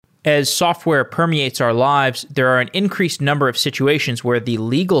As software permeates our lives, there are an increased number of situations where the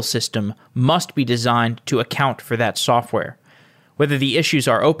legal system must be designed to account for that software. Whether the issues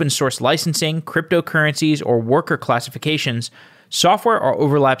are open source licensing, cryptocurrencies, or worker classifications, software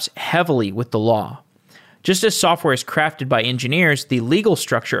overlaps heavily with the law. Just as software is crafted by engineers, the legal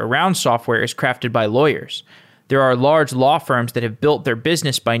structure around software is crafted by lawyers. There are large law firms that have built their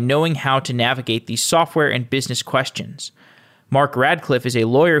business by knowing how to navigate these software and business questions. Mark Radcliffe is a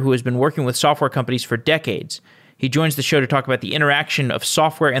lawyer who has been working with software companies for decades. He joins the show to talk about the interaction of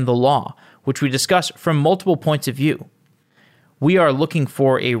software and the law, which we discuss from multiple points of view. We are looking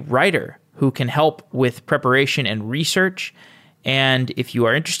for a writer who can help with preparation and research. And if you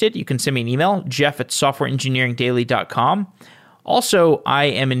are interested, you can send me an email, jeff@softwareengineeringdaily.com. Also, I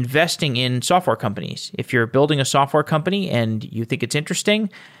am investing in software companies. If you're building a software company and you think it's interesting,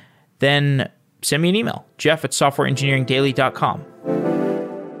 then send me an email, jeff@softwareengineeringdaily.com.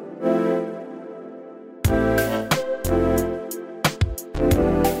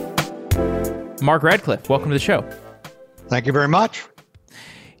 Mark Radcliffe, welcome to the show. Thank you very much.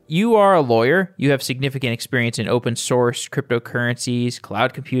 You are a lawyer. You have significant experience in open source, cryptocurrencies,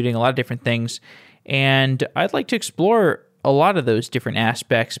 cloud computing, a lot of different things. And I'd like to explore a lot of those different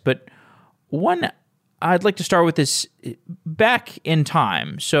aspects. But one I'd like to start with is back in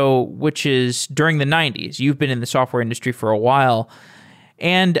time, which is during the 90s. You've been in the software industry for a while.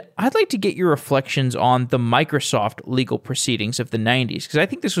 And I'd like to get your reflections on the Microsoft legal proceedings of the 90s, because I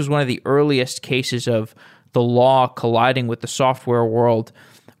think this was one of the earliest cases of the law colliding with the software world.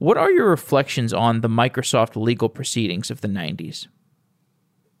 What are your reflections on the Microsoft legal proceedings of the 90s?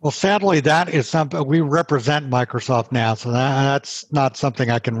 Well, sadly, that is something we represent Microsoft now, so that's not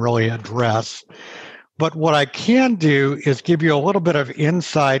something I can really address. But what I can do is give you a little bit of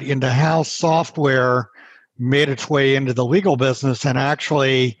insight into how software made its way into the legal business and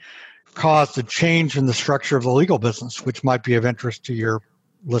actually caused a change in the structure of the legal business, which might be of interest to your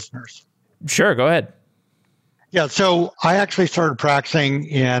listeners. Sure, go ahead. Yeah, so I actually started practicing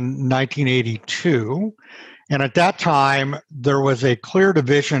in 1982. And at that time, there was a clear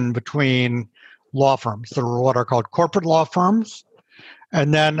division between law firms. There were what are called corporate law firms,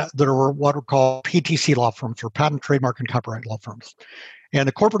 and then there were what are called PTC law firms, or patent, trademark, and copyright law firms. And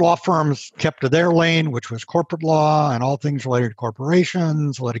the corporate law firms kept to their lane, which was corporate law and all things related to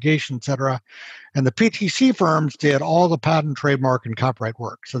corporations, litigation, et cetera. And the PTC firms did all the patent, trademark, and copyright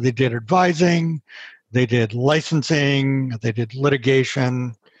work. So they did advising, they did licensing, they did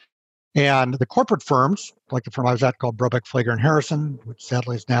litigation. And the corporate firms, like the firm I was at called Brobeck, Flager, and Harrison, which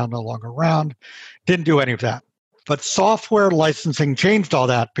sadly is now no longer around, didn't do any of that. But software licensing changed all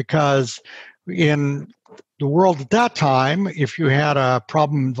that, because in the world at that time, if you had a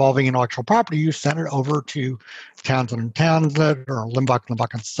problem involving intellectual property, you sent it over to Townsend and Townsend or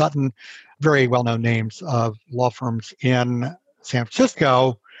Limbach, and Sutton, very well-known names of law firms in San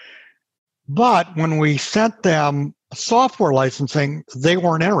Francisco. But when we sent them software licensing, they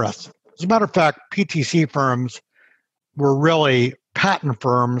weren't interested. As a matter of fact, PTC firms were really patent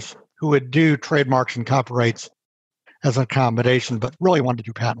firms who would do trademarks and copyrights as an accommodation, but really wanted to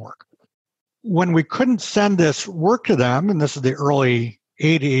do patent work. When we couldn't send this work to them, and this is the early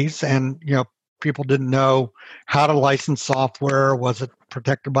 80s, and people didn't know how to license software. Was it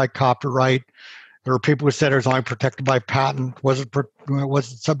protected by copyright? There were people who said it was only protected by patent. Was it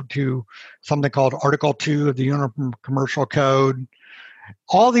subject to something called Article 2 of the Uniform Commercial Code?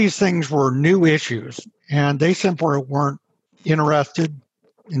 All these things were new issues, and they simply weren't interested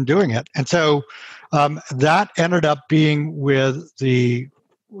in doing it. And so that ended up being with the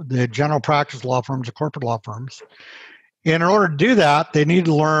general practice law firms, the corporate law firms. And in order to do that, they need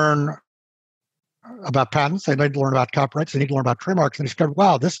to learn about patents, they need to learn about copyrights, they need to learn about trademarks, and they discovered,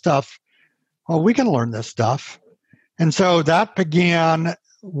 wow, this stuff, well, we can learn this stuff. And so that began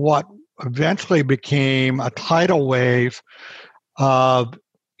what eventually became a tidal wave of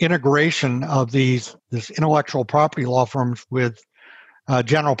integration of this intellectual property law firms with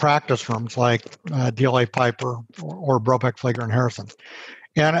general practice firms like DLA Piper or Brobeck, Flager, and Harrison.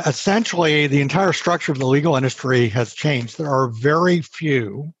 And essentially, the entire structure of the legal industry has changed. There are very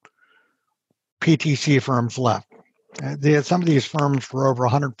few PTC firms left. Some of these firms were over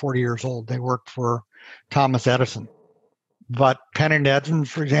 140 years old. They worked for Thomas Edison. But Penn & Edmonds,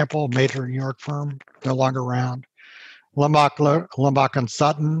 for example, a major New York firm, no longer around. Limbach and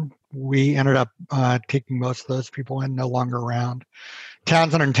Sutton, we ended up taking most of those people in, no longer around.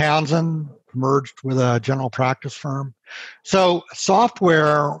 Townsend and Townsend merged with a general practice firm. So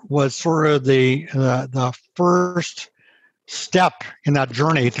software was sort of the first step in that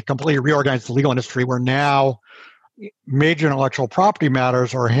journey to completely reorganize the legal industry, where now major intellectual property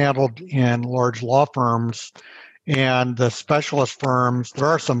matters are handled in large law firms, and the specialist firms, there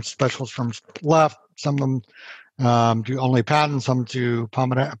are some specialist firms left, some of them do only patent, some do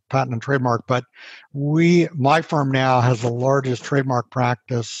patent and trademark, but my firm now has the largest trademark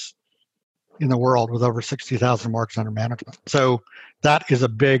practice in the world with over 60,000 marks under management. So that is a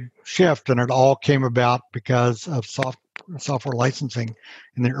big shift, and it all came about because of software licensing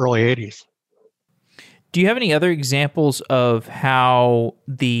in the early 80s. Do you have any other examples of how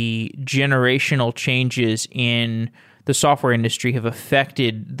the generational changes in the software industry have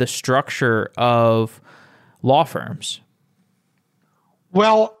affected the structure of law firms?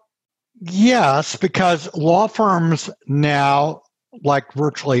 Well, yes, because law firms now, like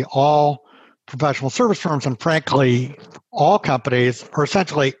virtually all professional service firms, and frankly, all companies, are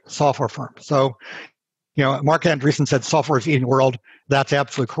essentially software firms. So, Mark Andreessen said software is eating the world. That's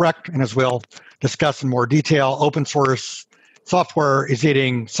absolutely correct. And as we'll discuss in more detail, open source software is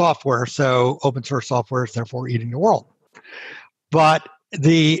eating software. So open source software is therefore eating the world. But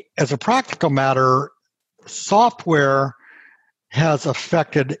as a practical matter, software has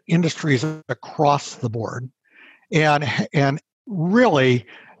affected industries across the board. And really,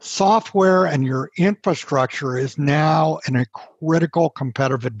 software and your infrastructure is now a critical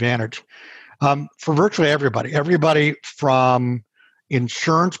competitive advantage for virtually everybody. Everybody from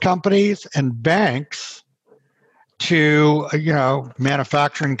insurance companies and banks to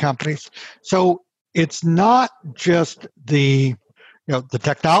manufacturing companies. So it's not just the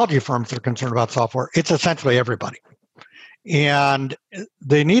technology firms that are concerned about software. It's essentially everybody, and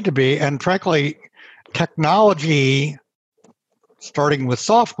they need to be. And frankly, technology, starting with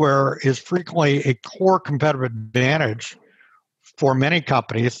software, is frequently a core competitive advantage for many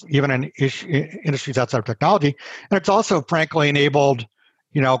companies, even in industries outside of technology. And it's also, frankly, enabled,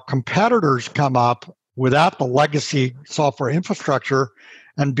 competitors come up without the legacy software infrastructure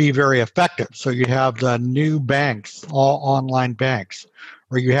and be very effective. So you have the new banks, all online banks,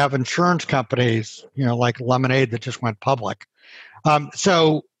 or you have insurance companies, like Lemonade that just went public.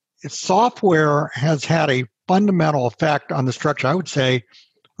 So software has had a fundamental effect on the structure, I would say,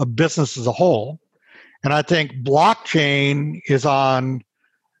 of business as a whole. And I think blockchain is on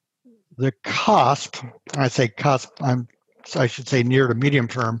the cusp. I say cusp, I should say near to medium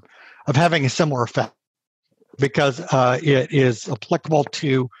term, of having a similar effect, because it is applicable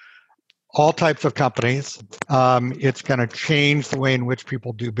to all types of companies. It's going to change the way in which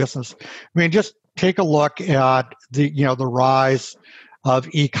people do business. I mean, just take a look at the rise of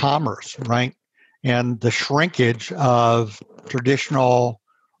e-commerce, right? And the shrinkage of traditional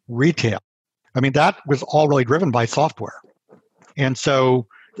retail. I mean, that was all really driven by software. And so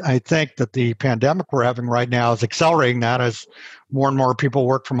I think that the pandemic we're having right now is accelerating that as more and more people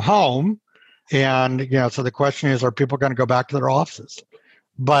work from home. And, so the question is, are people going to go back to their offices?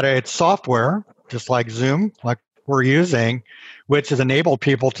 But it's software, just like Zoom, like we're using, which has enabled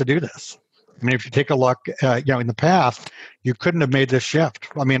people to do this. I mean, if you take a look, in the past, you couldn't have made this shift.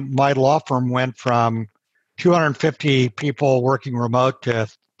 I mean, my law firm went from 250 people working remote to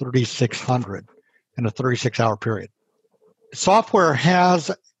 3,600 in a 36-hour period. Software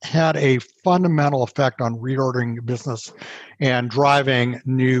has had a fundamental effect on reordering business and driving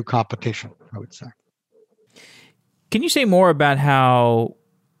new competition, I would say. Can you say more about how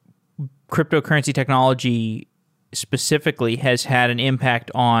cryptocurrency technology specifically has had an impact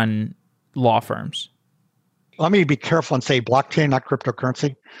on law firms? Let me be careful and say blockchain, not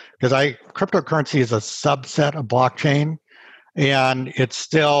cryptocurrency, because cryptocurrency is a subset of blockchain, and it's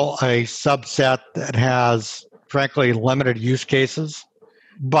still a subset that has, frankly, limited use cases.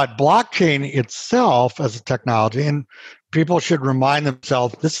 But blockchain itself as a technology, and people should remind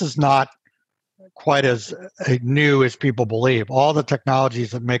themselves, this is not quite as new as people believe. All the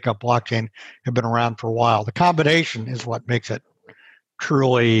technologies that make up blockchain have been around for a while. The combination is what makes it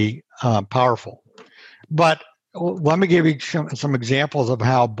truly powerful. But let me give you some examples of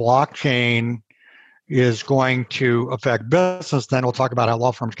how blockchain is going to affect business. Then we'll talk about how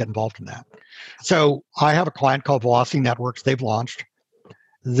law firms get involved in that. So I have a client called Velocity Networks. They've launched.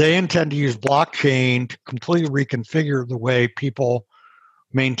 They intend to use blockchain to completely reconfigure the way people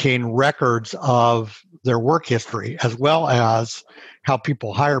maintain records of their work history, as well as how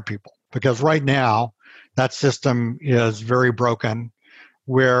people hire people. Because right now, that system is very broken,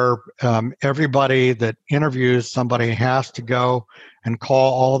 where everybody that interviews somebody has to go and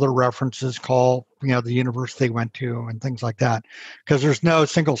call all their references, call the university they went to, and things like that, because there's no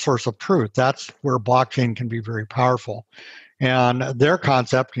single source of truth. That's where blockchain can be very powerful. And their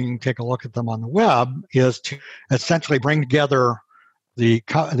concept, and you can take a look at them on the web, is to essentially bring together the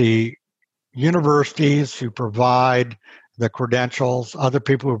universities who provide the credentials, other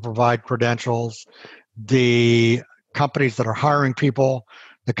people who provide credentials, the companies that are hiring people,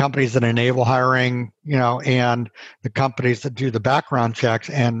 the companies that enable hiring, and the companies that do the background checks,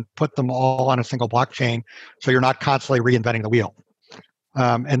 and put them all on a single blockchain so you're not constantly reinventing the wheel.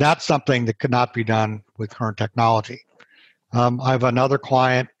 And that's something that could not be done with current technology. I have another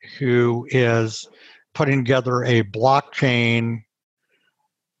client who is putting together a blockchain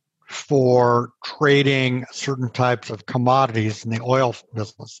for trading certain types of commodities in the oil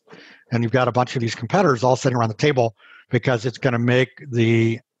business. And you've got a bunch of these competitors all sitting around the table because it's going to make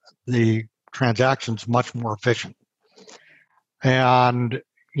the transactions much more efficient. And,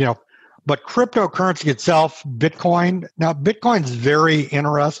 but cryptocurrency itself, Bitcoin is very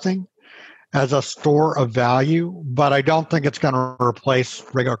interesting as a store of value, but I don't think it's going to replace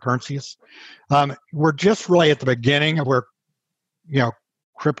regular currencies. We're just really at the beginning of where,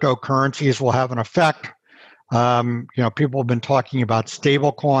 cryptocurrencies will have an effect. People have been talking about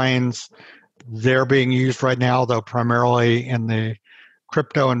stable coins. They're being used right now, though primarily in the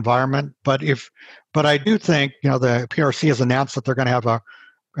crypto environment. But I do think, the PRC has announced that they're going to have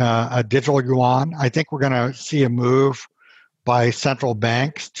a digital yuan. I think we're going to see a move by central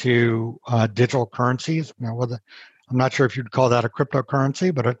banks to digital currencies. I'm not sure if you'd call that a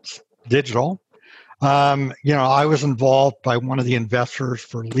cryptocurrency, but it's digital. I was involved by one of the investors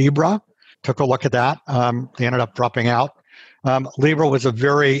for Libra, took a look at that. They ended up dropping out. Libra was a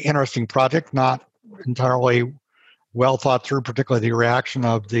very interesting project, not entirely well thought through, particularly the reaction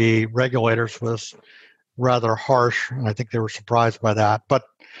of the regulators was rather harsh, and I think they were surprised by that. But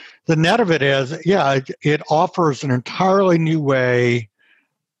the net of it is, it offers an entirely new way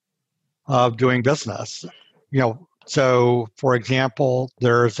of doing business. So, for example,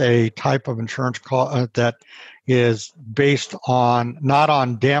 there's a type of insurance that is based on, not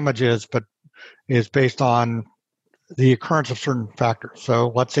on damages, but is based on the occurrence of certain factors.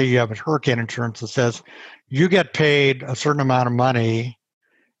 So let's say you have a hurricane insurance that says you get paid a certain amount of money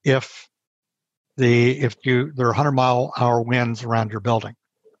if there are 100-mile-hour winds around your building.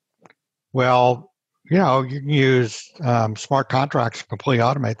 Well, you can use smart contracts to completely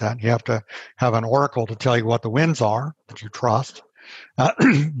automate that. You have to have an oracle to tell you what the winds are that you trust.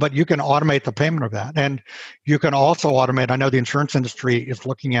 But you can automate the payment of that. And you can also automate, I know the insurance industry is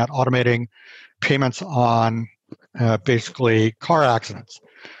looking at automating payments on basically car accidents.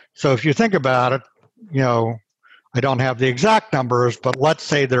 So if you think about it, I don't have the exact numbers, but let's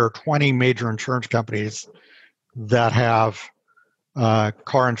say there are 20 major insurance companies that have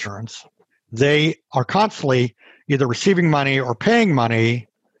car insurance. They are constantly either receiving money or paying money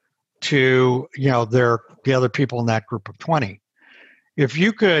to the other people in that group of 20. If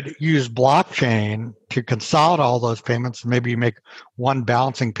you could use blockchain to consolidate all those payments, maybe you make one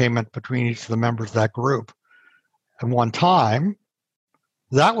balancing payment between each of the members of that group at one time,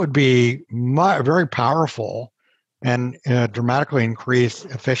 that would be very powerful and dramatically increase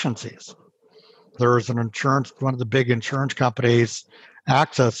efficiencies. There was one of the big insurance companies,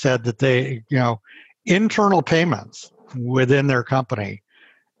 AXA, said that they, internal payments within their company,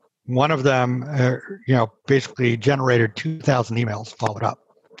 one of them, basically generated 2,000 emails followed up.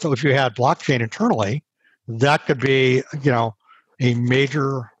 So if you had blockchain internally, that could be, a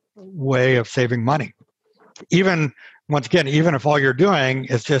major way of saving money. Even if all you're doing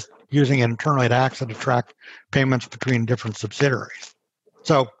is just using it internally at AXA to track payments between different subsidiaries.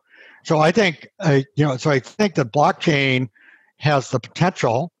 So I think, I think that blockchain has the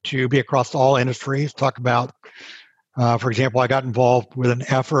potential to be across all industries. Talk about, for example, I got involved with an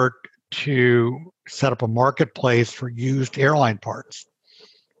effort to set up a marketplace for used airline parts.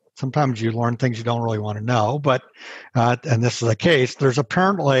 Sometimes you learn things you don't really want to know, but, and this is the case, there's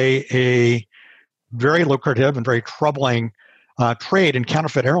apparently a very lucrative and very troubling trade in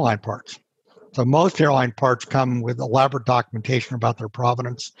counterfeit airline parts. So most airline parts come with elaborate documentation about their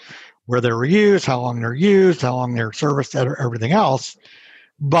provenance, where they were used, how long they're serviced, everything else.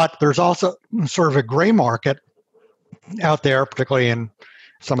 But there's also sort of a gray market out there, particularly in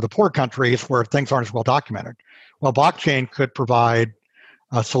some of the poor countries where things aren't as well documented. Well, blockchain could provide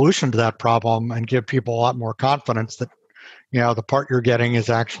a solution to that problem and give people a lot more confidence that, the part you're getting is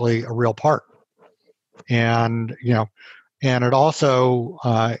actually a real part. And, and it also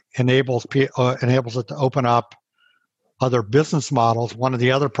enables it to open up other business models. One of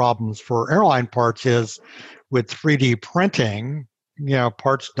the other problems for airline parts is with 3D printing,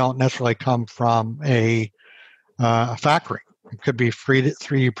 parts don't necessarily come from a factory. It could be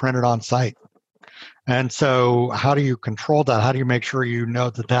 3D printed on site. And so how do you control that? How do you make sure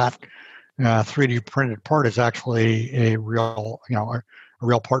that 3D printed part is actually a real, a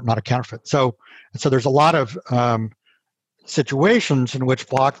real part, not a counterfeit. So there's a lot of situations in which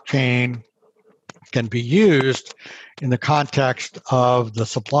blockchain can be used in the context of the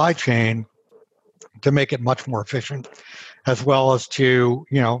supply chain to make it much more efficient, as well as to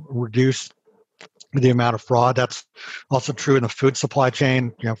reduce the amount of fraud. That's also true in the food supply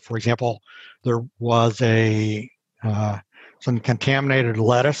chain. For example, there was some contaminated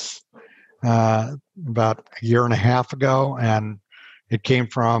lettuce about a year and a half ago, and it came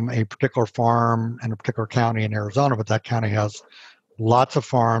from a particular farm in a particular county in Arizona, but that county has lots of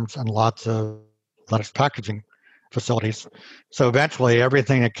farms and lots of lettuce packaging facilities. So eventually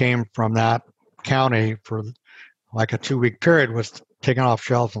everything that came from that county for like a 2-week period was taken off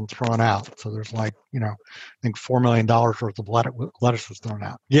shelves and thrown out. So there's I think $4 million worth of lettuce was thrown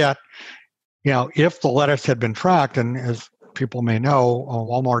out. Yet, if the lettuce had been tracked, and as people may know,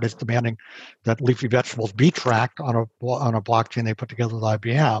 Walmart is demanding that leafy vegetables be tracked on a blockchain they put together with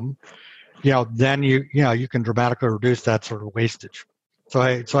IBM, then you can dramatically reduce that sort of wastage. So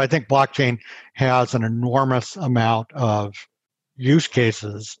I think blockchain has an enormous amount of use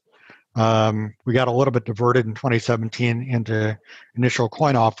cases. We got a little bit diverted in 2017 into initial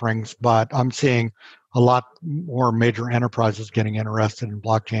coin offerings, but I'm seeing a lot more major enterprises getting interested in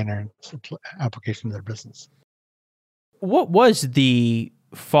blockchain and its application to their business. What was the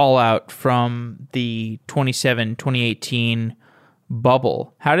fallout from the 2018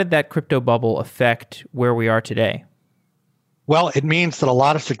 bubble? How did that crypto bubble affect where we are today? Well, it means that a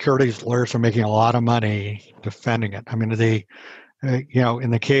lot of securities lawyers are making a lot of money defending it. I mean, in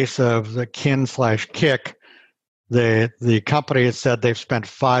the case of the Kin/Kik, the company has said they've spent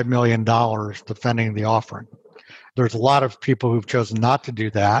 $5 million defending the offering. There's a lot of people who've chosen not to do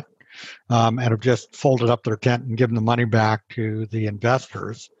that and have just folded up their tent and given the money back to the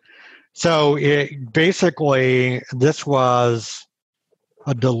investors. So basically, this was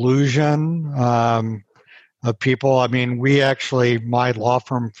a delusion of people. I mean, my law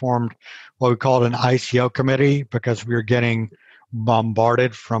firm formed what we called an ICO committee because we were getting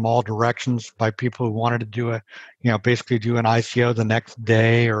bombarded from all directions by people who wanted to basically do an ICO the next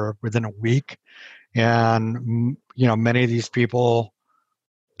day or within a week. And, many of these people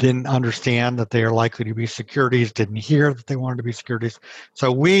didn't understand that they are likely to be securities, didn't hear that they wanted to be securities.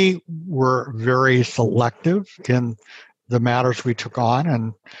 So we were very selective in the matters we took on.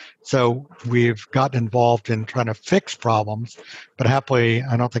 And so we've gotten involved in trying to fix problems, but happily,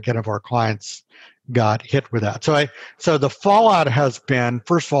 I don't think any of our clients got hit with that. So the fallout has been,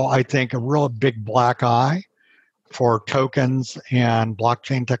 first of all, I think a real big black eye for tokens and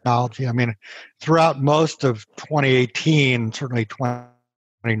blockchain technology. I mean, throughout most of 2018, certainly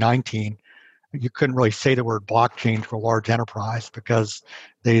 2019, you couldn't really say the word blockchain to a large enterprise because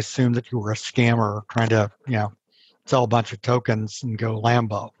they assumed that you were a scammer trying to, sell a bunch of tokens and go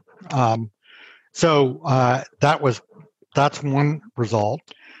Lambo. That's one result.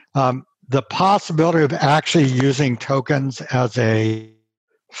 The possibility of actually using tokens as a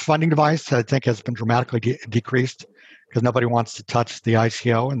funding device, I think, has been dramatically decreased because nobody wants to touch the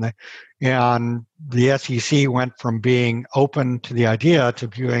ICO, and the SEC went from being open to the idea to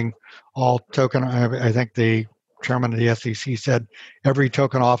viewing all token. I think the chairman of the SEC said every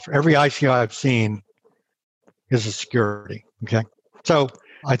ICO I've seen is a security. Okay, so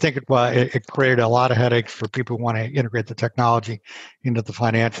I think it created a lot of headaches for people who want to integrate the technology into the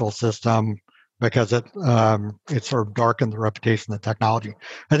financial system because it sort of darkened the reputation of the technology.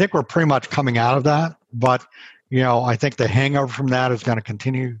 I think we're pretty much coming out of that, but I think the hangover from that is going to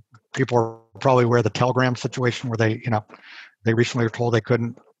continue. People are probably aware of the Telegram situation where they recently were told they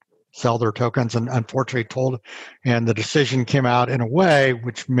couldn't sell their tokens, and unfortunately and the decision came out in a way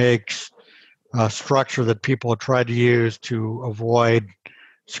which makes a structure that people have tried to use to avoid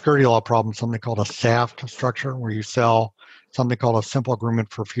security law problems, something called a SAFT structure, where you sell something called a simple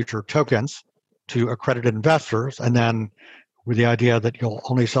agreement for future tokens to accredited investors, and then with the idea that you'll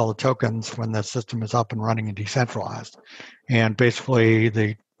only sell the tokens when the system is up and running and decentralized. And basically,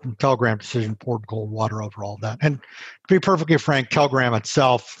 the Telegram decision poured cold water over all that. And to be perfectly frank, Telegram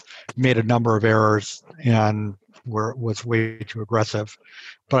itself made a number of errors and was way too aggressive.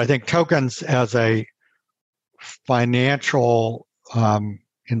 But I think tokens as a financial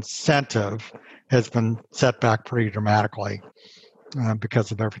incentive has been set back pretty dramatically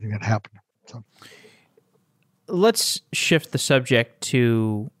because of everything that happened. So. Let's shift the subject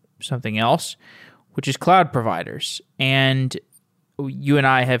to something else, which is cloud providers. And you and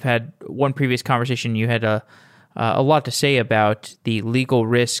I have had one previous conversation. You had a lot to say about the legal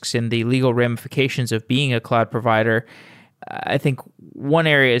risks and the legal ramifications of being a cloud provider. I think one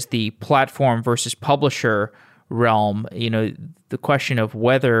area is the platform versus publisher realm, the question of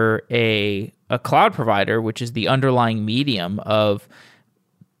whether a cloud provider, which is the underlying medium of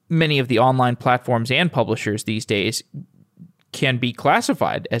many of the online platforms and publishers these days, can be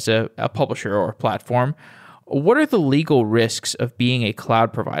classified as a publisher or a platform. What are the legal risks of being a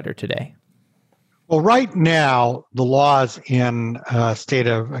cloud provider today? Well, right now, the law is in a state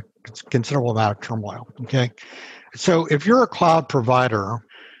of a considerable amount of turmoil. Okay. So if you're a cloud provider,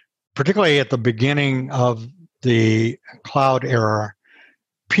 particularly at the beginning of the cloud era,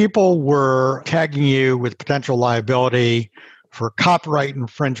 people were tagging you with potential liability for copyright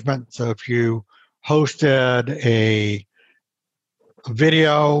infringement. So if you hosted a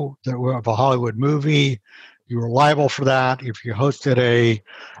video of a Hollywood movie, you were liable for that. If you hosted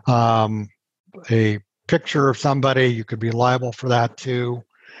a picture of somebody, you could be liable for that too.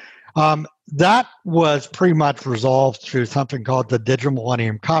 That was pretty much resolved through something called the Digital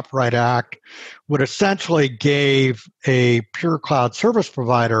Millennium Copyright Act, which essentially gave a pure cloud service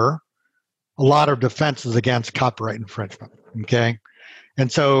provider a lot of defenses against copyright infringement. Okay. And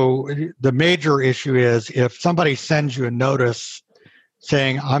so the major issue is if somebody sends you a notice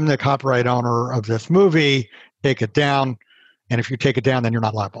saying, I'm the copyright owner of this movie, take it down. And if you take it down, then you're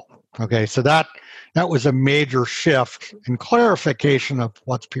not liable. Okay. So that was a major shift and clarification of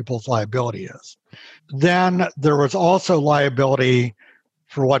what people's liability is. Then there was also liability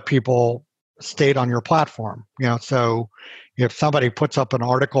for what people state on your platform. So if somebody puts up an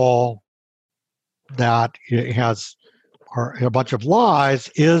article that has a bunch of lies,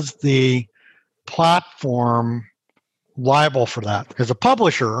 is the platform liable for that? Because a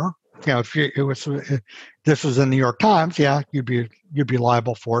publisher, if this was in the New York Times, yeah, you'd be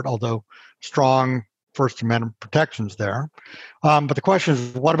liable for it, although strong First Amendment protections there. But the question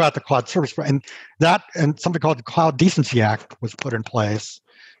is, what about the cloud service? And something called the Cloud Decency Act was put in place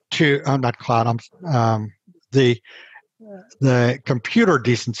to not cloud, the Computer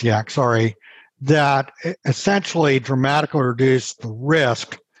Decency Act, that essentially dramatically reduced the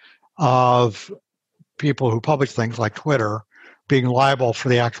risk of people who publish things like Twitter being liable for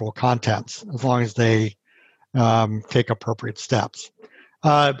the actual contents, as long as they take appropriate steps.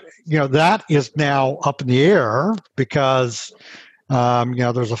 That is now up in the air because,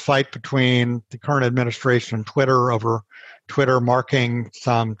 there's a fight between the current administration and Twitter over Twitter marking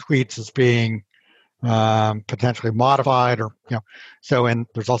some tweets as being potentially modified, and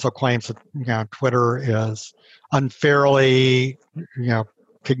there's also claims that Twitter is unfairly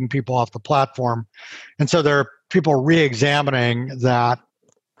kicking people off the platform, and so there are people re-examining that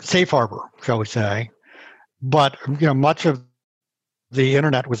safe harbor, shall we say. But much of the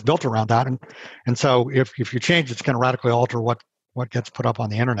internet was built around that, and so if you change, it's going to radically alter what gets put up on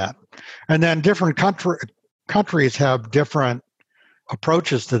the internet. And then different countries have different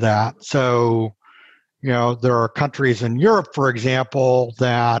approaches to that. So there are countries in Europe, for example,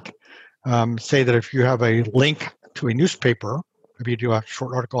 that say that if you have a link to a newspaper, maybe you do a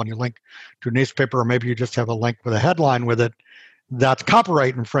short article and you link to a newspaper, or maybe you just have a link with a headline with it, that's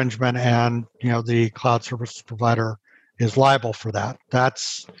copyright infringement, and the cloud service provider is liable for that.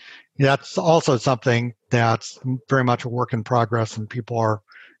 That's also something that's very much a work in progress, and people are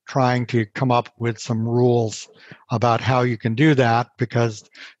trying to come up with some rules about how you can do that, because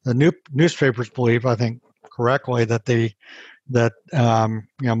the newspapers believe, I think correctly, that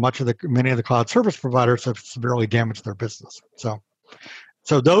many of the cloud service providers have severely damaged their business. So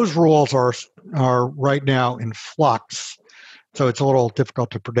those rules are right now in flux. So it's a little difficult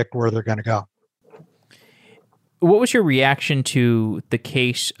to predict where they're going to go. What was your reaction to the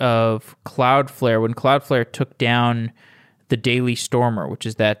case of Cloudflare when Cloudflare took down the Daily Stormer, which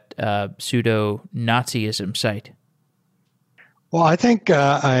is that pseudo-Nazism site? Well, I think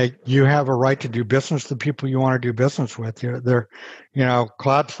you have a right to do business with the people you want to do business with.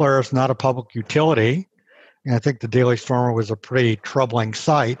 Cloudflare is not a public utility, and I think the Daily Stormer was a pretty troubling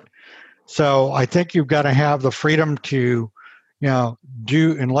site. So I think you've got to have the freedom to,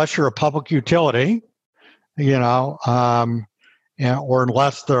 do, unless you're a public utility, or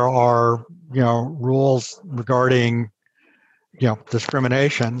unless there are, rules regarding,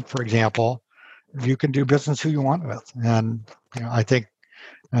 discrimination, for example, you can do business who you want with. And I think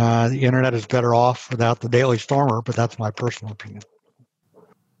the internet is better off without the Daily Stormer, but that's my personal opinion.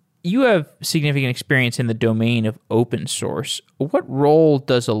 You have significant experience in the domain of open source. What role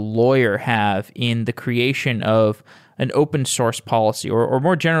does a lawyer have in the creation of an open source policy? Or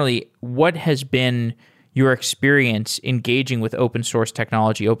more generally, what has been your experience engaging with open source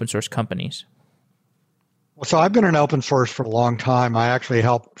technology, open source companies? So I've been in open source for a long time. I actually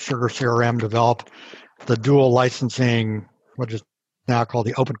helped Sugar CRM develop the dual licensing, what is now called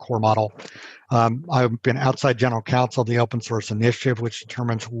the Open Core model. I've been outside general counsel of the Open Source Initiative, which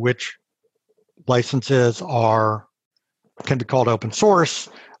determines which licenses can be called open source.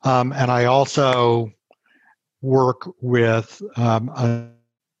 And I also work with a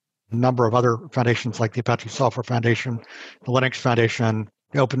number of other foundations like the Apache Software Foundation, the Linux Foundation,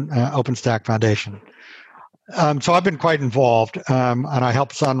 the OpenStack Foundation. So I've been quite involved, and I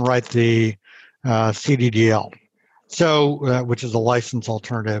helped Sun write the CDDL, which is a license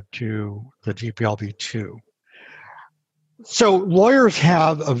alternative to the GPL v2. So lawyers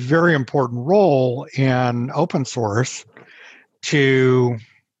have a very important role in open source to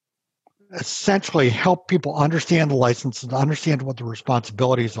essentially help people understand the licenses, understand what the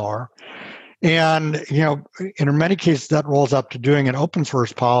responsibilities are. And, in many cases, that rolls up to doing an open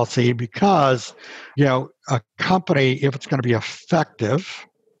source policy because, a company, if it's going to be effective,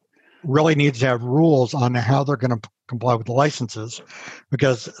 really needs to have rules on how they're going to comply with the licenses,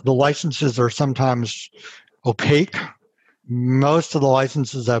 because the licenses are sometimes opaque. Most of the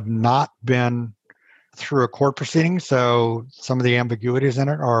licenses have not been through a court proceeding, so some of the ambiguities in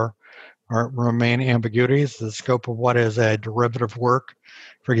it remain ambiguities. The scope of what is a derivative work,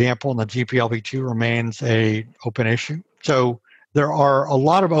 for example, in the GPL-v2 remains a open issue. So there are a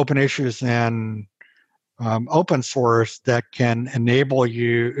lot of open issues in open source that can enable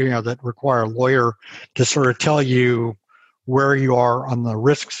you, that require a lawyer to sort of tell you where you are on the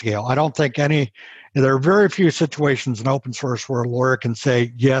risk scale. I don't think there are very few situations in open source where a lawyer can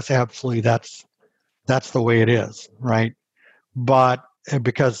say, yes, absolutely, that's the way it is, right? But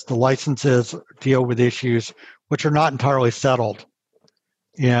because the licenses deal with issues which are not entirely settled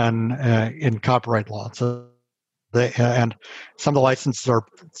in copyright law. So and some of the licenses are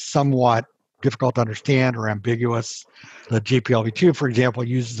somewhat difficult to understand or ambiguous. The GPL-v2, for example,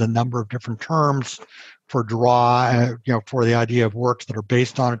 uses a number of different terms for for the idea of works that are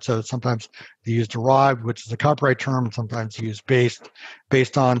based on it. So sometimes they use derived, which is a copyright term, and sometimes they use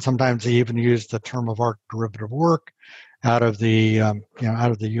based on. Sometimes they even use the term of art derivative work out of the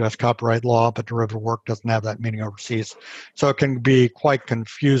U.S. copyright law, but derivative work doesn't have that meaning overseas. So it can be quite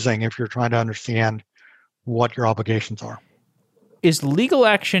confusing if you're trying to understand what your obligations are. Is legal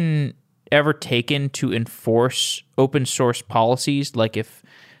action ever taken to enforce open source policies? Like if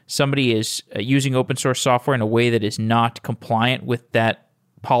somebody is using open source software in a way that is not compliant with that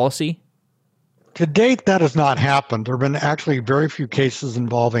policy? To date, that has not happened. There have been actually very few cases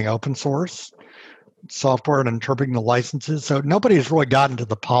involving open source software and interpreting the licenses. So nobody's really gotten to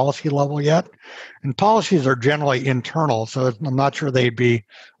the policy level yet. And policies are generally internal, so I'm not sure they'd be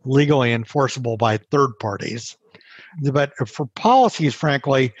legally enforceable by third parties. But for policies,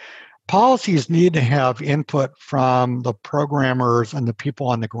 frankly, policies need to have input from the programmers and the people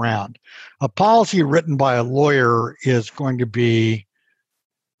on the ground. A policy written by a lawyer is going to be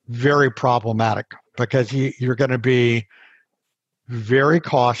very problematic because you're going to be very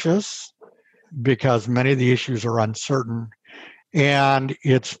cautious because many of the issues are uncertain. And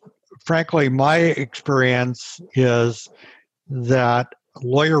it's, frankly, my experience is that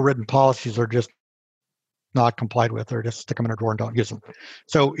lawyer-written policies are just not complied with. They're just stick them in a drawer and don't use them.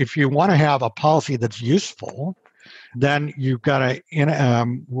 So if you want to have a policy that's useful, then you've got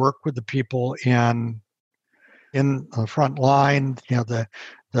to work with the people in the front line,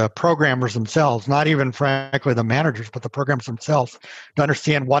 the programmers themselves, not even, frankly, the managers, but the programmers themselves, to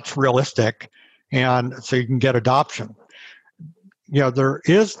understand what's realistic, and so you can get adoption. There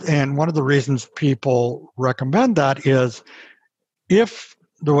is, and one of the reasons people recommend that is if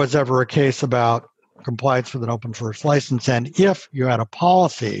there was ever a case about compliance with an open source license, and if you had a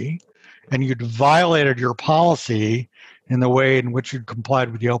policy and you'd violated your policy in the way in which you'd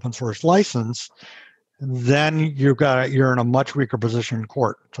complied with the open source license, then you're in a much weaker position in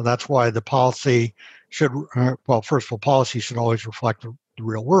court. So that's why the policy should, first of all, policy should always reflect the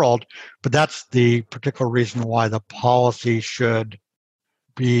real world, but that's the particular reason why the policy should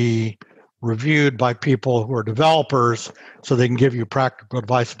be reviewed by people who are developers so they can give you practical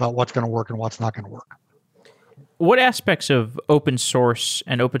advice about what's going to work and what's not going to work. What aspects of open source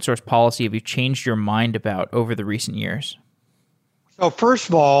and open source policy have you changed your mind about over the recent years? So first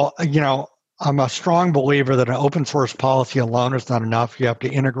of all, I'm a strong believer that an open source policy alone is not enough. You have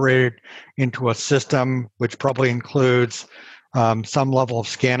to integrate it into a system, which probably includes some level of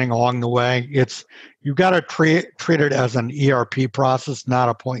scanning along the way. You've got to treat it as an ERP process, not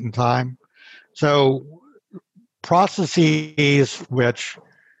a point in time. So processes which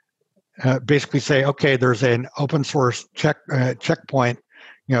basically say, okay, there's an open source checkpoint,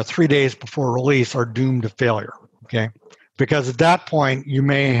 3 days before release are doomed to failure. Okay, because at that point you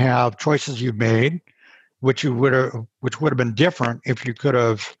may have choices you've made, which would have been different if you could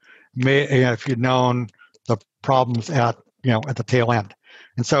have if you'd known the problems at the tail end.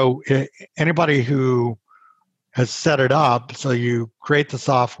 And so anybody who has set it up, so you create the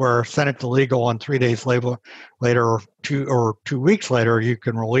software, send it to legal, and 3 days later or 2 weeks later, you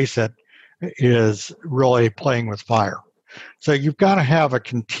can release it, is really playing with fire. So you've got to have a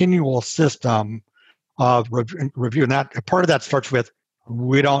continual system of review. And that part of that starts with,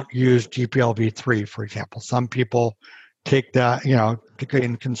 we don't use GPLv3, for example. Some people take that, particularly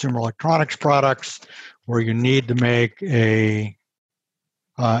in consumer electronics products, where you need to make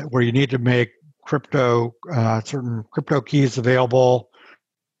certain crypto keys available,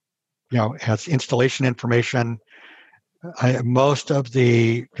 has installation information. Most of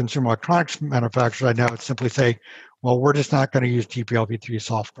the consumer electronics manufacturers I know simply say, well, we're just not going to use GPLv3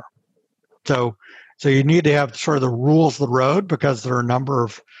 software. So you need to have sort of the rules of the road, because there are a number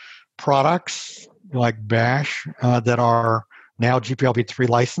of products like Bash that are now GPLv3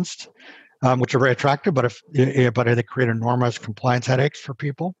 licensed, which are very attractive, but they create enormous compliance headaches for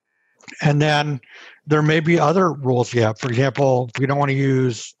people. And then there may be other rules you have. For example, we don't want to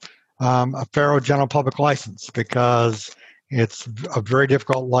use a FARO general public license, because it's a very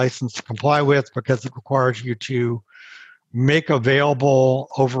difficult license to comply with, because it requires you to make available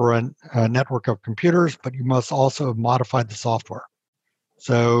over a network of computers, but you must also have modified the software.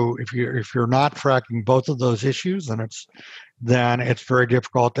 So if you're not tracking both of those issues, then it's very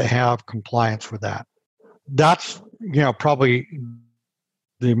difficult to have compliance with that. That's probably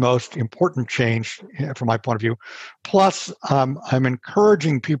the most important change from my point of view. Plus, I'm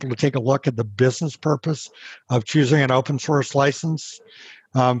encouraging people to take a look at the business purpose of choosing an open source license.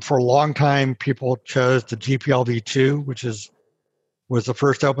 For a long time, people chose the GPLv2, which was the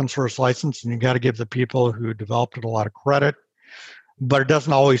first open source license, and you got to give the people who developed it a lot of credit. But it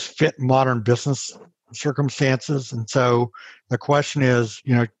doesn't always fit modern business circumstances. And so the question is,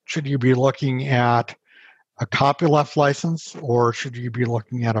 should you be looking at a copyleft license, or should you be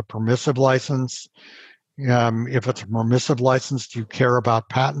looking at a permissive license? If it's a permissive license, do you care about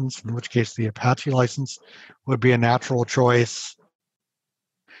patents? In which case, the Apache license would be a natural choice.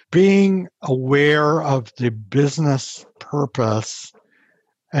 Being aware of the business purpose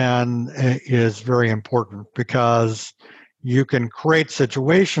is very important, because you can create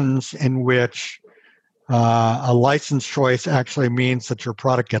situations in which a license choice actually means that your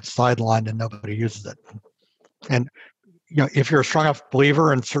product gets sidelined and nobody uses it. And if you're a strong enough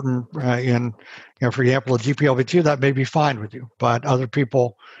believer in certain, for example, a GPLv2, that may be fine with you. But other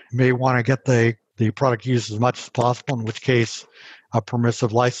people may want to get the product used as much as possible, in which case a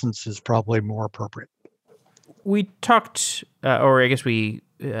permissive license is probably more appropriate. We talked, or I guess we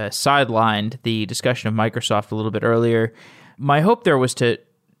sidelined the discussion of Microsoft a little bit earlier. My hope there was to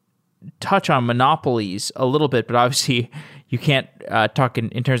touch on monopolies a little bit, but obviously you can't talk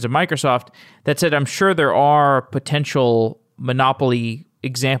in terms of Microsoft. That said, I'm sure there are potential monopoly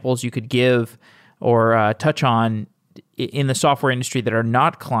examples you could give or touch on in the software industry that are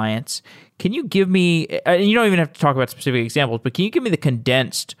not clients. Can you give me, and you don't even have to talk about specific examples, but can you give me the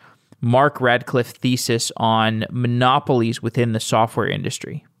condensed Mark Radcliffe thesis on monopolies within the software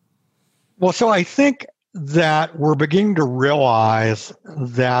industry? Well, so I think that we're beginning to realize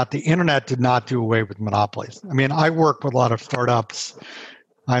that the internet did not do away with monopolies. I mean, I work with a lot of startups.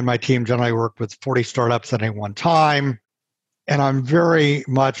 I and my team generally work with 40 startups at any one time. And I'm very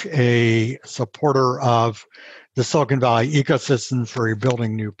much a supporter of the Silicon Valley ecosystems where you're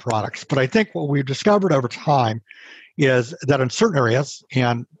building new products. But I think what we've discovered over time is that in certain areas,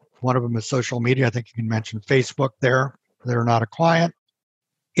 and one of them is social media, I think you can mention Facebook there, they're not a client.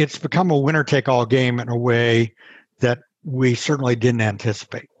 It's become a winner-take-all game in a way that we certainly didn't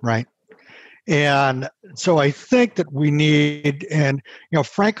anticipate, right? And so I think that we need, and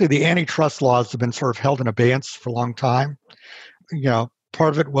frankly, the antitrust laws have been sort of held in abeyance for a long time.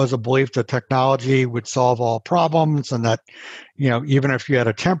 Part of it was a belief that technology would solve all problems, and that, even if you had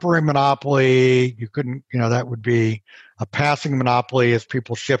a temporary monopoly, you couldn't, that would be a passing monopoly as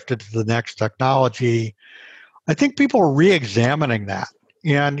people shifted to the next technology. I think people are re-examining that.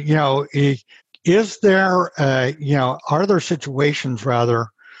 And, is there, are there situations rather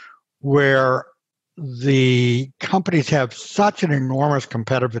where the companies have such an enormous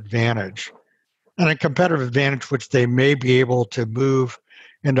competitive advantage, and a competitive advantage which they may be able to move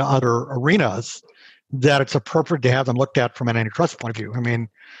into other arenas, that it's appropriate to have them looked at from an antitrust point of view? I mean,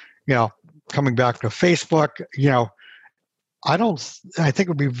 coming back to Facebook, I think it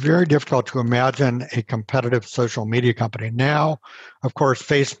would be very difficult to imagine a competitive social media company. Now, of course,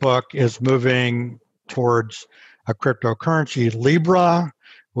 Facebook is moving towards a cryptocurrency, Libra,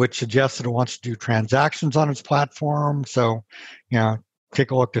 which suggests that it wants to do transactions on its platform. So,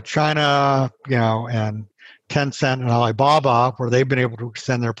 take a look at China, and Tencent and Alibaba, where they've been able to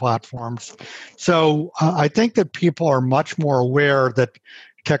extend their platforms. So I think that people are much more aware that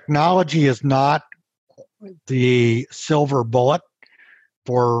technology is not the silver bullet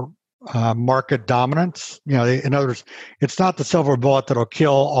for market dominance. In other words, it's not the silver bullet that'll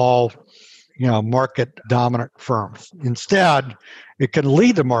kill all market dominant firms. Instead, it can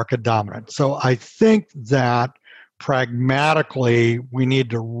lead to market dominance. So I think that pragmatically we need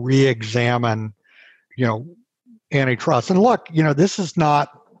to re-examine antitrust. And look, this is not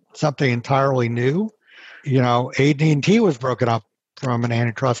something entirely new. AT&T was broken up from an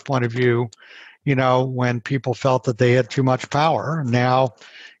antitrust point of view, when people felt that they had too much power. Now,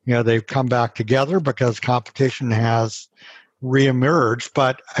 they've come back together because competition has reemerged.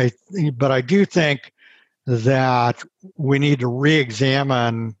 But I do think that we need to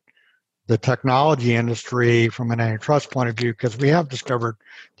re-examine the technology industry from an antitrust point of view, because we have discovered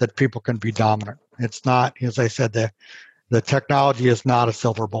that people can be dominant. It's not, as I said, the technology is not a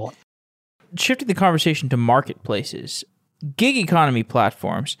silver bullet. Shifting the conversation to marketplaces, gig economy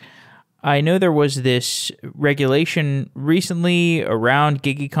platforms. I know there was this regulation recently around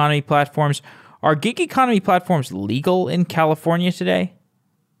gig economy platforms. Are gig economy platforms legal in California today?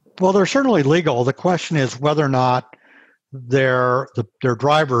 Well, they're certainly legal. The question is whether or not their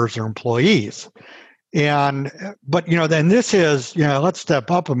drivers are employees. But then this is, let's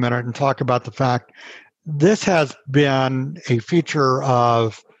step up a minute and talk about the fact this has been a feature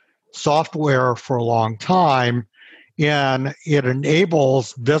of software for a long time, and it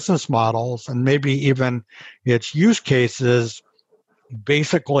enables business models and maybe even its use cases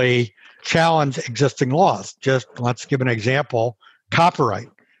basically challenge existing laws. Just let's give an example, copyright.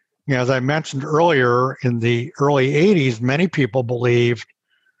 As I mentioned earlier, in the early 80s, many people believed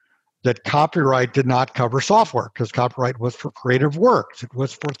that copyright did not cover software because copyright was for creative works. It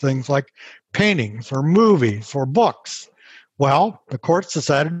was for things like paintings or movies or books. Well, the courts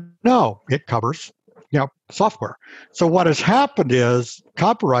decided, no, it covers, software. So what has happened is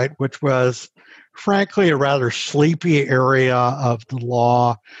copyright, which was frankly a rather sleepy area of the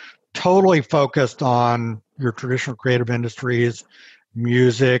law, totally focused on your traditional creative industries,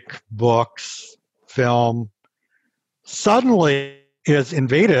 music, books, film, suddenly is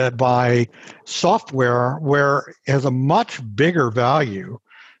invaded by software where it has a much bigger value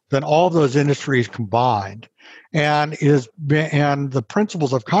than all of those industries combined. And the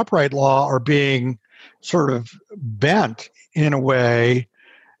principles of copyright law are being sort of bent in a way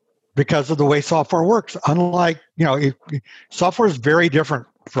because of the way software works. Unlike, software is very different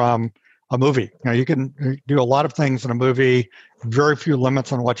from a movie. You can do a lot of things in a movie, very few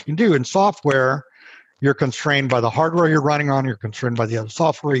limits on what you can do. In software, you're constrained by the hardware you're running on, you're constrained by the other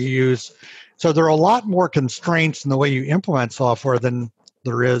software you use. So there are a lot more constraints in the way you implement software than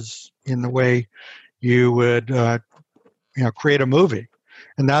there is in the way you would create a movie.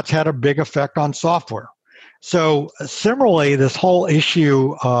 And that's had a big effect on software. So similarly, this whole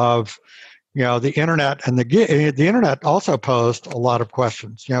issue of the internet and the internet also posed a lot of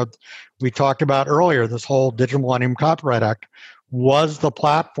questions. We talked about earlier this whole Digital Millennium Copyright Act. Was the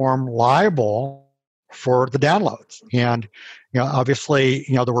platform liable for the downloads? And obviously,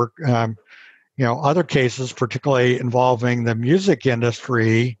 there were other cases, particularly involving the music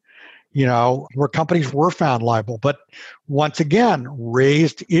industry, where companies were found liable, but once again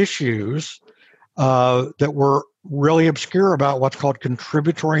raised issues that were really obscure about what's called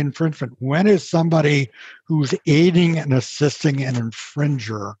contributory infringement. When is somebody who's aiding and assisting an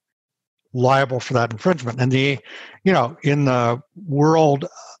infringer liable for that infringement? And in the world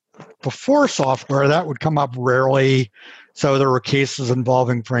before software, that would come up rarely. So there were cases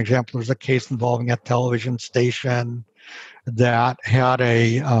involving, for example, there's a case involving a television station that had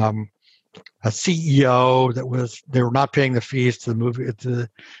a CEO they were not paying the fees to the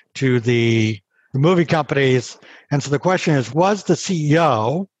movie companies. And so the question is, was the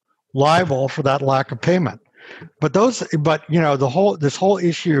CEO liable for that lack of payment? But this whole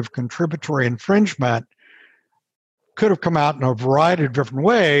issue of contributory infringement could have come out in a variety of different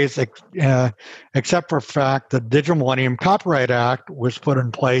ways, except for the fact that the Digital Millennium Copyright Act was put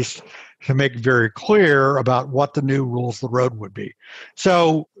in place to make very clear about what the new rules of the road would be.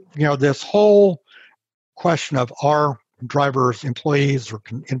 So, this whole question of are drivers employees or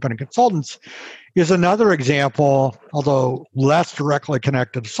independent consultants is another example, although less directly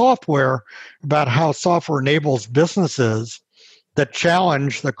connected to software, about how software enables businesses that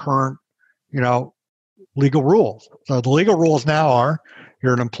challenge the current, legal rules. So the legal rules now are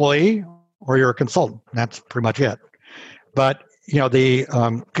you're an employee or you're a consultant. That's pretty much it. But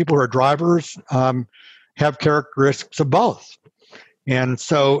the people who are drivers have characteristics of both. And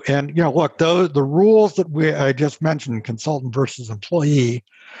so, look, the rules that I just mentioned, consultant versus employee,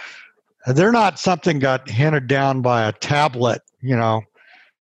 they're not something got handed down by a tablet,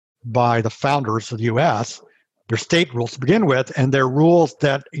 by the founders of the U.S. They're state rules to begin with, and they're rules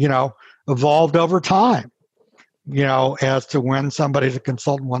that, evolved over time, as to when somebody's a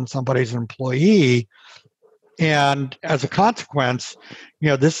consultant, when somebody's an employee. And as a consequence,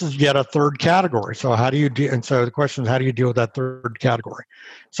 this is yet a third category. So how do you do? And so the question is, how do you deal with that third category?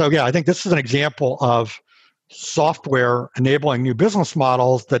 So yeah, I think this is an example of software enabling new business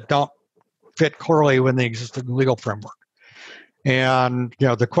models that don't fit clearly within the existing legal framework. And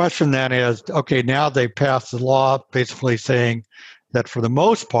the question then is, okay, now they passed the law basically saying that for the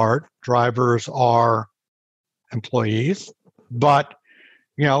most part, drivers are employees, but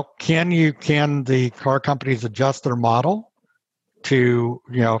can the car companies adjust their model to,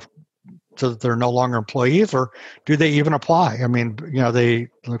 so that they're no longer employees, or do they even apply? I mean, the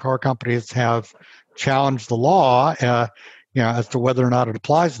car companies have challenged the law, as to whether or not it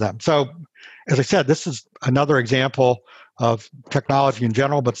applies to them. So, as I said, this is another example of technology in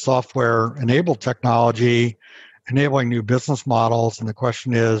general, but software-enabled technology enabling new business models. And the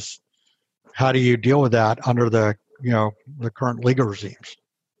question is, how do you deal with that under the current legal regimes?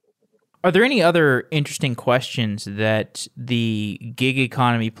 Are there any other interesting questions that the gig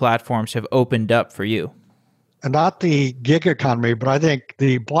economy platforms have opened up for you? And not the gig economy, but I think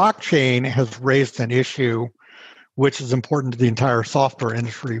the blockchain has raised an issue which is important to the entire software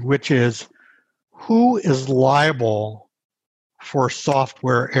industry, which is who is liable for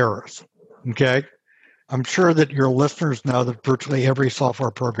software errors. Okay? I'm sure that your listeners know that virtually every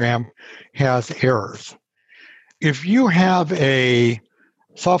software program has errors. If you have a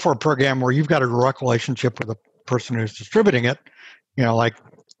software program where you've got a direct relationship with the person who's distributing it, like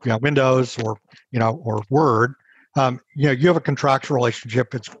Windows or Word, you have a contractual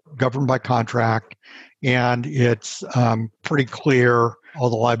relationship. It's governed by contract, and it's pretty clear. All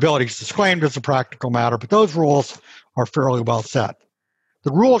the liabilities disclaimed as a practical matter, but those rules are fairly well set.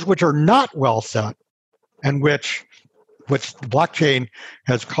 The rules which are not well set, and which the blockchain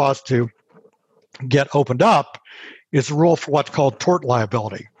has caused to get opened up, is the rule for what's called tort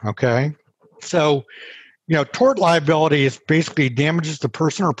liability. Okay, so tort liability is basically damages to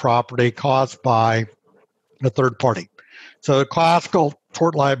person or property caused by a third party. So the classical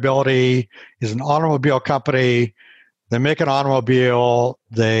tort liability is an automobile company. They make an automobile,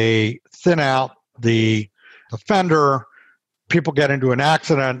 they thin out the fender, people get into an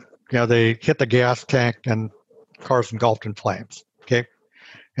accident, they hit the gas tank and the car's engulfed in flames. Okay,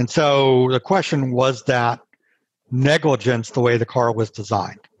 and so the question was that negligence the way the car was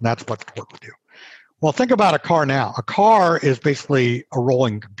designed. And that's what tort would do. Well, think about a car now. A car is basically a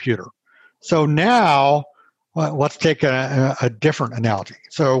rolling computer. So now, let's take a different analogy.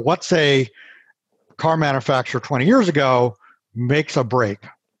 So let's say car manufacturer 20 years ago makes a brake,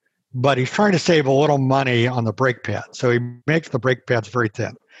 but he's trying to save a little money on the brake pad. So he makes the brake pads very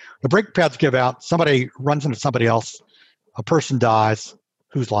thin. The brake pads give out, somebody runs into somebody else, a person dies,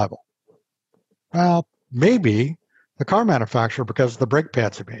 who's liable? Well, maybe the car manufacturer because the brake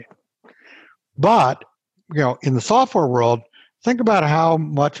pads are made. But, in the software world, think about how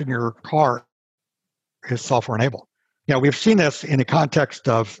much in your car is software enabled. We've seen this in the context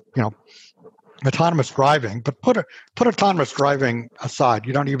of, autonomous driving, but put autonomous driving aside.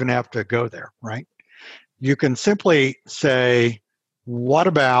 You don't even have to go there, right? You can simply say, what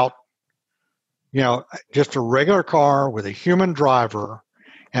about, just a regular car with a human driver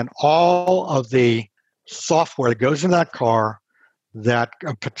and all of the software that goes in that car that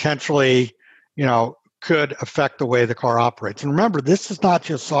potentially, could affect the way the car operates. And remember, this is not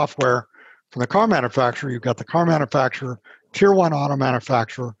just software from the car manufacturer. You've got the car manufacturer, tier one auto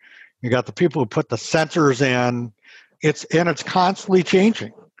manufacturer. You got the people who put the sensors in. It's constantly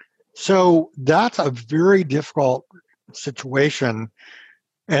changing. So that's a very difficult situation,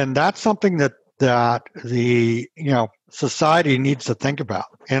 and that's something that the society needs to think about,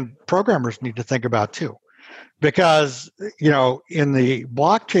 and programmers need to think about too. Because, in the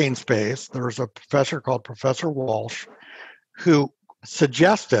blockchain space, there's a professor called Professor Walsh who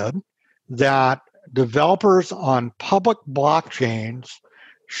suggested that developers on public blockchains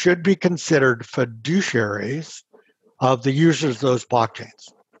should be considered fiduciaries of the users of those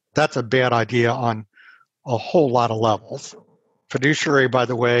blockchains. That's a bad idea on a whole lot of levels. Fiduciary, by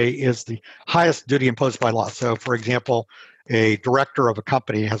the way, is the highest duty imposed by law. So, for example, a director of a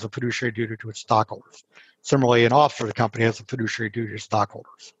company has a fiduciary duty to its stockholders. Similarly, an officer of the company has a fiduciary duty to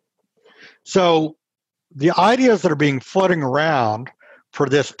stockholders. So the ideas that are being floating around for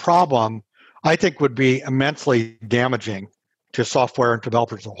this problem, I think would be immensely damaging to software and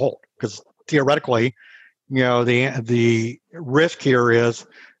developers as a whole. Because theoretically, the risk here is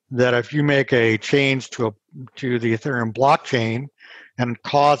that if you make a change to the Ethereum blockchain and it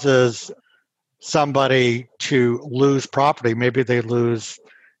causes somebody to lose property, maybe they lose,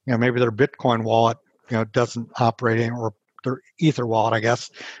 maybe their Bitcoin wallet, doesn't operate or their Ether wallet, I guess,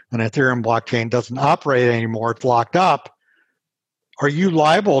 and Ethereum blockchain doesn't operate anymore, it's locked up. Are you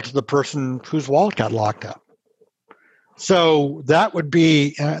liable to the person whose wallet got locked up? So that would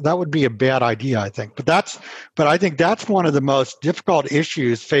be a bad idea, I think. But I think that's one of the most difficult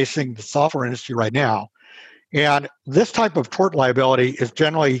issues facing the software industry right now. And this type of tort liability is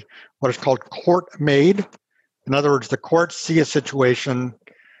generally what is called court-made. In other words, the courts see a situation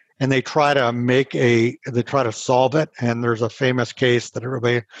and they try to solve it. And there's a famous case that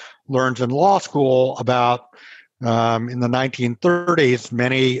everybody learns in law school about in the 1930s,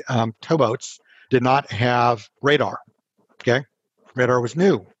 many towboats did not have radar. Okay, radar was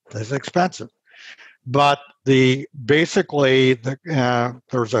new. It's expensive, but there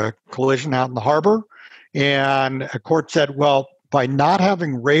was a collision out in the harbor, and a court said, "Well, by not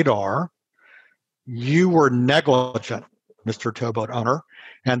having radar, you were negligent, Mr. Towboat owner,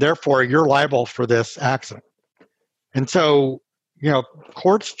 and therefore you're liable for this accident." And so,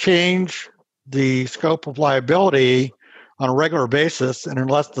 courts change the scope of liability on a regular basis, and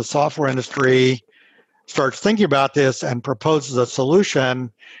unless the software industry starts thinking about this and proposes a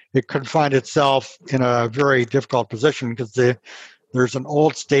solution, it could find itself in a very difficult position because there's an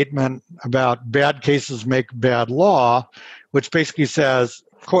old statement about bad cases make bad law, which basically says,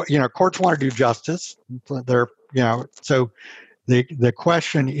 courts want to do justice. So the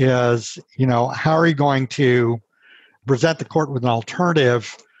question is, how are you going to present the court with an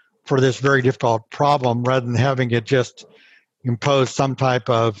alternative for this very difficult problem rather than having it just impose some type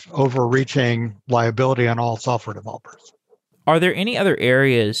of overreaching liability on all software developers? Are there any other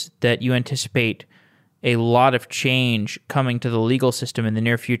areas that you anticipate a lot of change coming to the legal system in the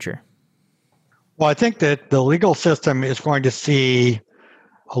near future? Well, I think that the legal system is going to see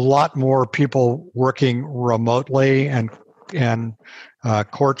a lot more people working remotely and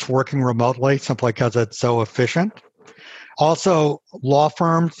courts working remotely simply because it's so efficient. Also, law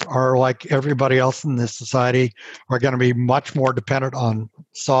firms are like everybody else in this society are going to be much more dependent on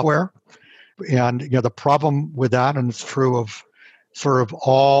software. And the problem with that, and it's true of sort of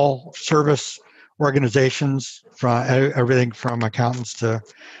all service organizations, from everything from accountants to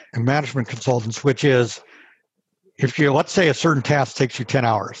management consultants, which is let's say a certain task takes you 10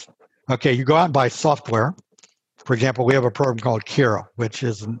 hours. Okay, you go out and buy software. For example, we have a program called Kira, which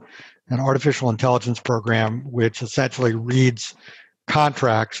is an artificial intelligence program which essentially reads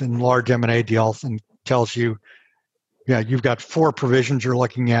contracts in large M&A deals and tells you, you've got 4 provisions you're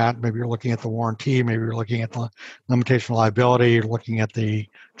looking at. Maybe you're looking at the warranty, maybe you're looking at the limitation of liability, you're looking at the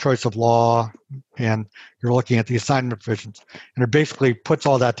choice of law, and you're looking at the assignment provisions. And it basically puts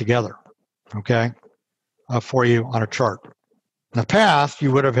all that together, okay, for you on a chart. In the past,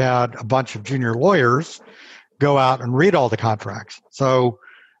 you would have had a bunch of junior lawyers go out and read all the contracts. So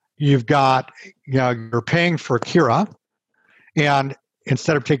you've got, you're paying for Kira, and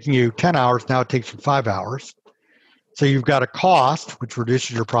instead of taking you 10 hours, now it takes you 5 hours. So you've got a cost, which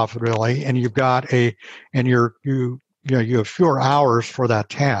reduces your profitability, and you've got you have fewer hours for that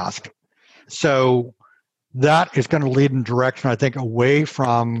task. So that is going to lead in direction, I think, away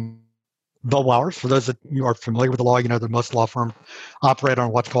from billable hours. For those that you are familiar with the law, that most law firms operate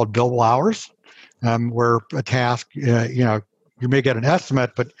on what's called billable hours, where a task, you may get an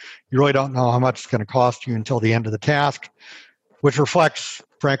estimate, but you really don't know how much it's going to cost you until the end of the task, which reflects,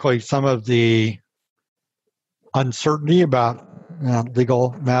 frankly, some of the uncertainty about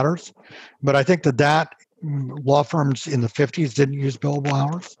legal matters. But I think that law firms in the 50s didn't use billable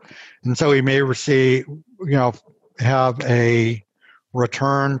hours. And so we may have a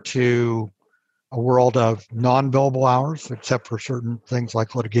return to a world of non-billable hours, except for certain things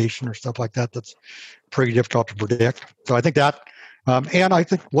like litigation or stuff like that. That's pretty difficult to predict. So I think that, and I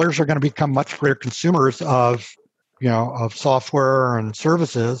think lawyers are going to become much greater consumers of software and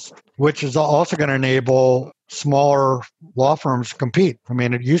services, which is also going to enable smaller law firms to compete. I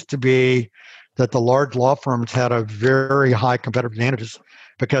mean, it used to be that the large law firms had a very high competitive advantages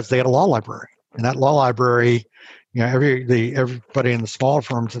because they had a law library, and that law library, everybody in the smaller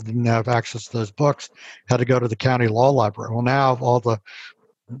firms that didn't have access to those books had to go to the county law library. Well, now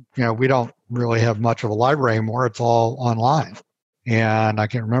we don't really have much of a library anymore. It's all online. And I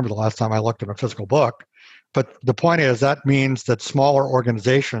can't remember the last time I looked at a physical book. But the point is that means that smaller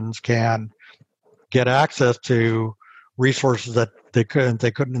organizations can get access to resources that they couldn't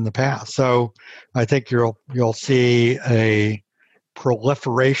in the past. So I think you'll see a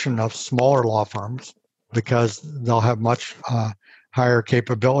proliferation of smaller law firms because they'll have much higher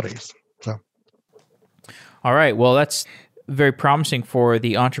capabilities. So, all right. Well, that's very promising for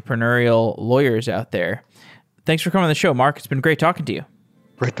the entrepreneurial lawyers out there. Thanks for coming on the show, Mark. It's been great talking to you.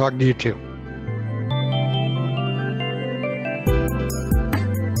 Great talking to you too.